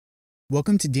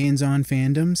Welcome to Dan's On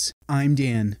Fandoms. I'm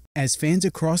Dan. As fans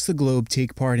across the globe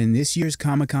take part in this year's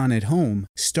Comic-Con at home,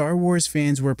 Star Wars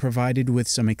fans were provided with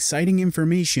some exciting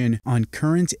information on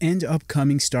current and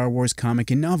upcoming Star Wars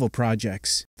comic and novel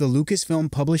projects. The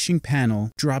Lucasfilm Publishing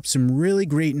Panel dropped some really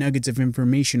great nuggets of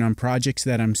information on projects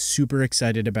that I'm super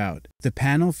excited about. The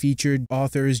panel featured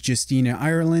authors Justina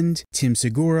Ireland, Tim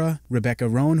Segura, Rebecca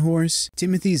Roanhorse,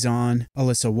 Timothy Zahn,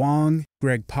 Alyssa Wong,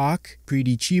 Greg Pak,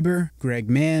 Preeti Cheeber, Greg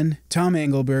Mann, Tom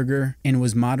Engelberger, and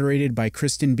was moderated by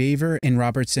Kristen Baver and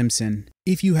Robert Simpson.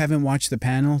 If you haven't watched the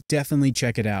panel, definitely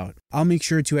check it out. I'll make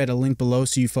sure to add a link below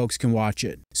so you folks can watch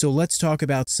it. So let's talk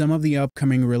about some of the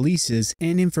upcoming releases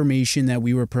and information that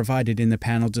we were provided in the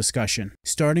panel discussion.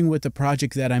 Starting with the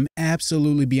project that I'm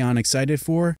absolutely beyond excited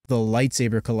for, the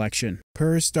Lightsaber Collection.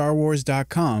 Per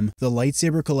StarWars.com, the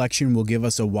Lightsaber Collection will give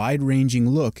us a wide-ranging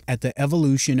look at the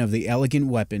evolution of the elegant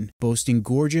weapon, boasting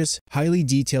gorgeous, highly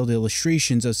detailed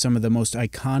illustrations of some of the most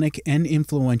iconic and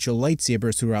influential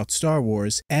lightsabers throughout Star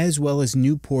Wars, as well as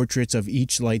new portraits of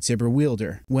each lightsaber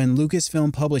wielder. When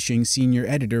Lucasfilm Publishing senior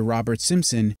editor Robert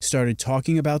Simpson started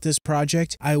talking about this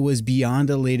project, I was beyond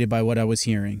elated by what I was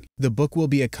hearing. The book will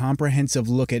be a comprehensive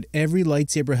look at every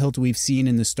lightsaber hilt we've seen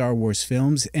in the Star Wars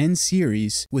films and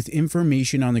series, with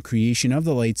information on the creation of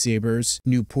the lightsabers,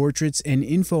 new portraits, and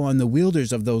info on the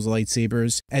wielders of those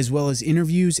lightsabers, as well as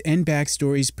interviews and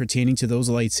backstories pertaining to those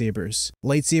lightsabers.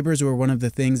 Lightsabers were one of the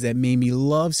things that made me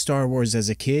love Star Wars as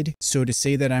a kid, so to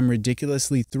say that I'm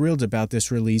ridiculously thrilled about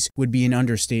this release would be an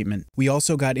understatement. We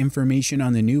also got information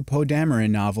on the new Poe Dameron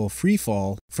novel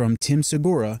Freefall from Tim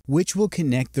Segura, which will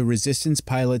connect the Resistance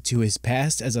pilot to his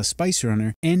past as a spice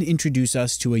runner and introduce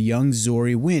us to a young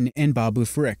Zori Wynn and Babu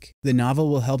Frick. The novel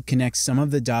will help connect some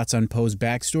of the dots on Poe's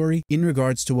backstory in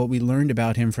regards to what we learned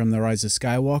about him from The Rise of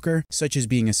Skywalker, such as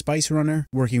being a spice runner,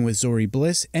 working with Zori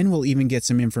Bliss, and we'll even get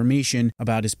some information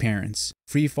about his parents.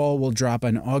 Freefall will drop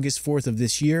on August 4th of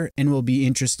this year and will be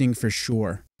interesting for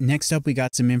sure. Next up, we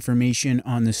got some information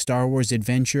on the Star Wars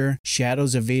adventure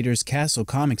Shadows of Vader's Castle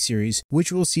comic series,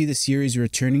 which will see the series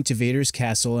returning to Vader's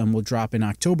castle and will drop in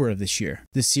October of this year.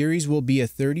 The series will be a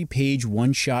 30-page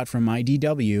one-shot from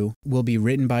IDW, will be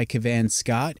written by Cavan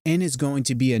Scott, and is going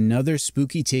to be another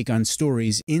spooky take on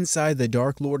stories inside the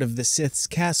Dark Lord of the Sith's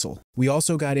castle. We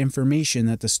also got information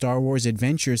that the Star Wars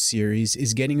Adventures series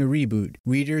is getting a reboot.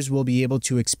 Readers will be able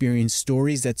to experience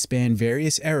stories that span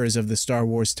various eras of the Star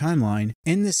Wars timeline,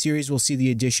 and the series will see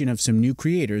the addition of some new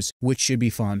creators, which should be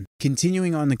fun.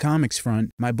 Continuing on the comics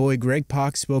front, my boy Greg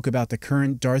Pak spoke about the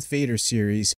current Darth Vader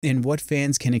series and what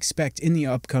fans can expect in the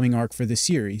upcoming arc for the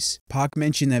series. Pak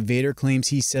mentioned that Vader claims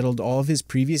he settled all of his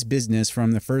previous business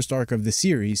from the first arc of the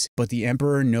series, but the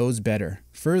Emperor knows better.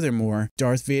 Furthermore,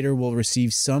 Darth Vader will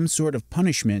receive some sort of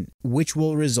punishment, which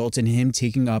will result in him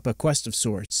taking up a quest of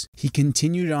sorts. He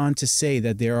continued on to say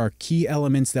that there are key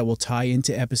elements that will tie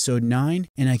into Episode 9,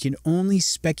 and I can only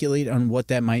speculate on what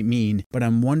that might mean, but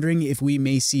I'm wondering if we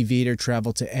may see Vader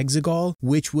travel to Exegol,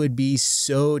 which would be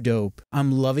so dope.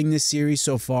 I'm loving this series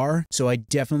so far, so I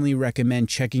definitely recommend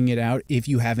checking it out if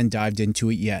you haven't dived into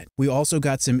it yet. We also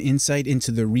got some insight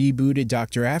into the rebooted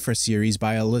Dr. Aphra series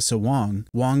by Alyssa Wong.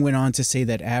 Wong went on to say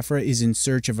that Aphra is in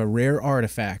search of a rare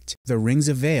artifact, the Rings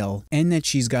of Veil, and that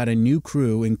she's got a new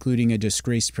crew including a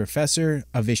disgraced professor,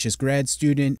 a vicious grad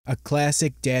student, a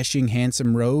classic dashing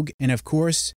handsome rogue, and of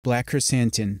course, Black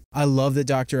Chrysanthemum. I love the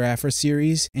Dr. Aphra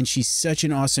series, and she's such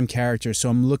an awesome character, so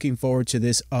I'm looking forward to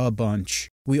this a bunch.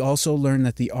 We also learned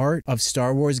that the art of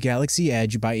Star Wars Galaxy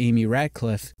Edge by Amy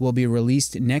Ratcliffe will be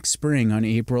released next spring on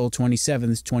April 27,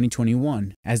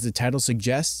 2021. As the title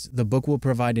suggests, the book will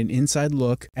provide an inside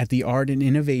look at the art and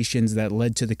innovations that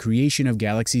led to the creation of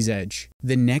Galaxy's Edge.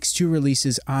 The next two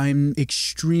releases I'm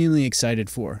extremely excited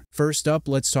for. First up,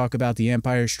 let's talk about The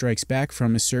Empire Strikes Back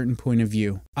from a Certain Point of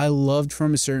View. I loved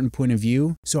From a Certain Point of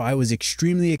View, so I was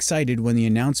extremely excited when the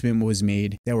announcement was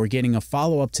made that we're getting a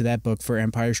follow-up to that book for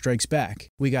Empire Strikes Back.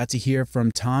 We got to hear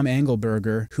from Tom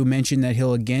Engelberger, who mentioned that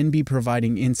he'll again be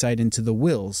providing insight into the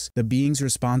Wills, the beings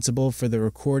responsible for the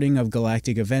recording of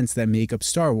galactic events that make up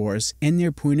Star Wars, and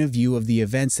their point of view of the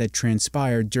events that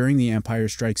transpired during The Empire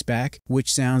Strikes Back,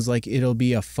 which sounds like it'll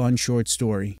be a fun short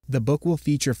story. The book will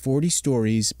feature 40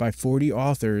 stories by 40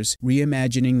 authors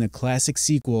reimagining the classic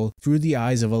sequel through the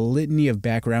eyes of a litany of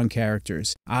background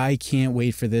characters. I can't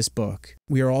wait for this book.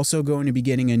 We are also going to be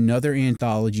getting another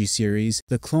anthology series,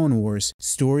 The Clone Wars,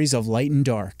 Stories of Light and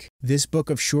Dark. This book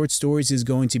of short stories is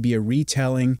going to be a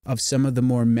retelling of some of the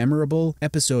more memorable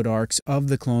episode arcs of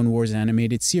the Clone Wars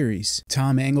animated series.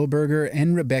 Tom Engelberger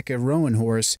and Rebecca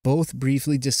Roanhorse both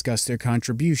briefly discuss their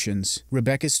contributions.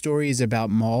 Rebecca's story is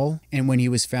about Maul and when he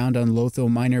was found on Lotho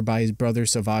Minor by his brother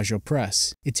Savage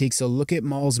Opress. It takes a look at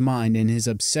Maul's mind and his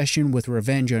obsession with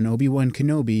revenge on Obi-Wan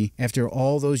Kenobi after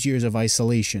all those years of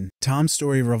isolation. Tom's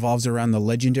story revolves around the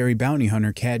legendary bounty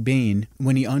hunter Cad Bane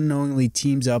when he unknowingly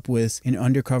teams up with an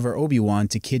undercover Obi-Wan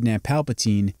to kidnap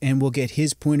Palpatine, and we'll get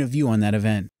his point of view on that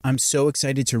event. I'm so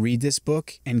excited to read this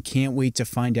book and can't wait to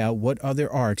find out what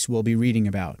other arcs we'll be reading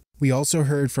about. We also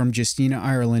heard from Justina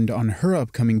Ireland on her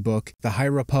upcoming book, The High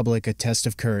Republic: A Test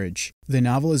of Courage. The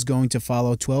novel is going to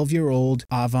follow 12-year-old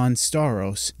Avan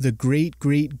Staros, the great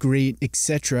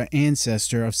etc.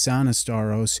 ancestor of Sana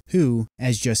Staros, who,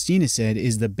 as Justina said,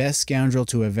 is the best scoundrel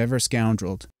to have ever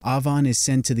scoundreled. Avan is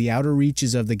sent to the outer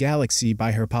reaches of the galaxy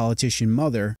by her politician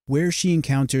mother, where she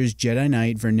encounters Jedi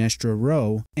Knight Vernestra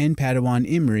Rwoh and Padawan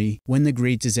Imri when the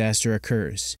Great Disaster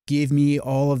occurs. Give me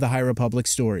all of the High Republic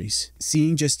stories.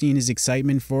 Seeing Justina's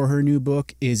excitement for her new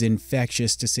book is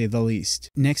infectious to say the least.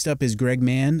 Next up is Greg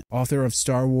Mann, author of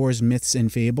Star Wars Myths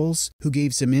and Fables, who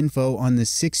gave some info on the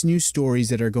 6 new stories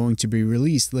that are going to be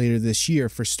released later this year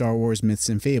for Star Wars Myths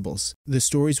and Fables. The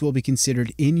stories will be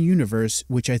considered in-universe,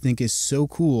 which I think is so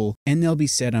cool, and they'll be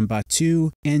set on Batuu,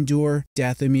 Endor,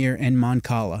 Dathomir, and Mon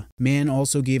Cala. Mann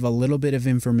also gave a little bit of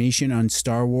information on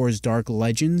Star Wars Dark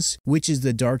Legends, which is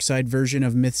the dark side version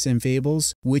of Myths and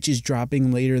Fables, which is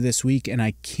dropping later this week, and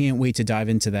I can't wait to dive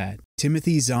into that.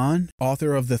 Timothy Zahn,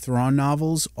 author of the Thrawn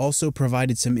novels, also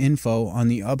provided some info on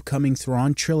the upcoming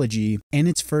Thrawn trilogy and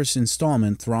its first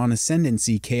installment, Thrawn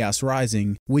Ascendancy: Chaos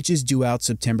Rising, which is due out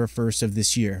September 1st of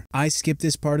this year. I skipped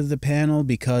this part of the panel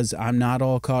because I'm not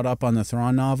all caught up on the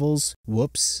Thrawn novels.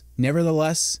 Whoops.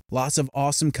 Nevertheless, lots of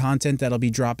awesome content that'll be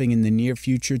dropping in the near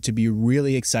future to be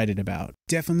really excited about.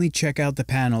 Definitely check out the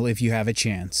panel if you have a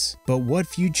chance. But what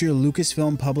future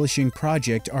Lucasfilm Publishing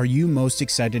project are you most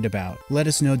excited about? Let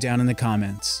us know down in the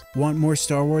comments. Want more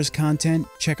Star Wars content?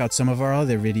 Check out some of our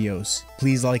other videos.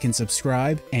 Please like and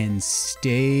subscribe, and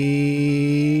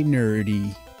stay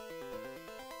nerdy.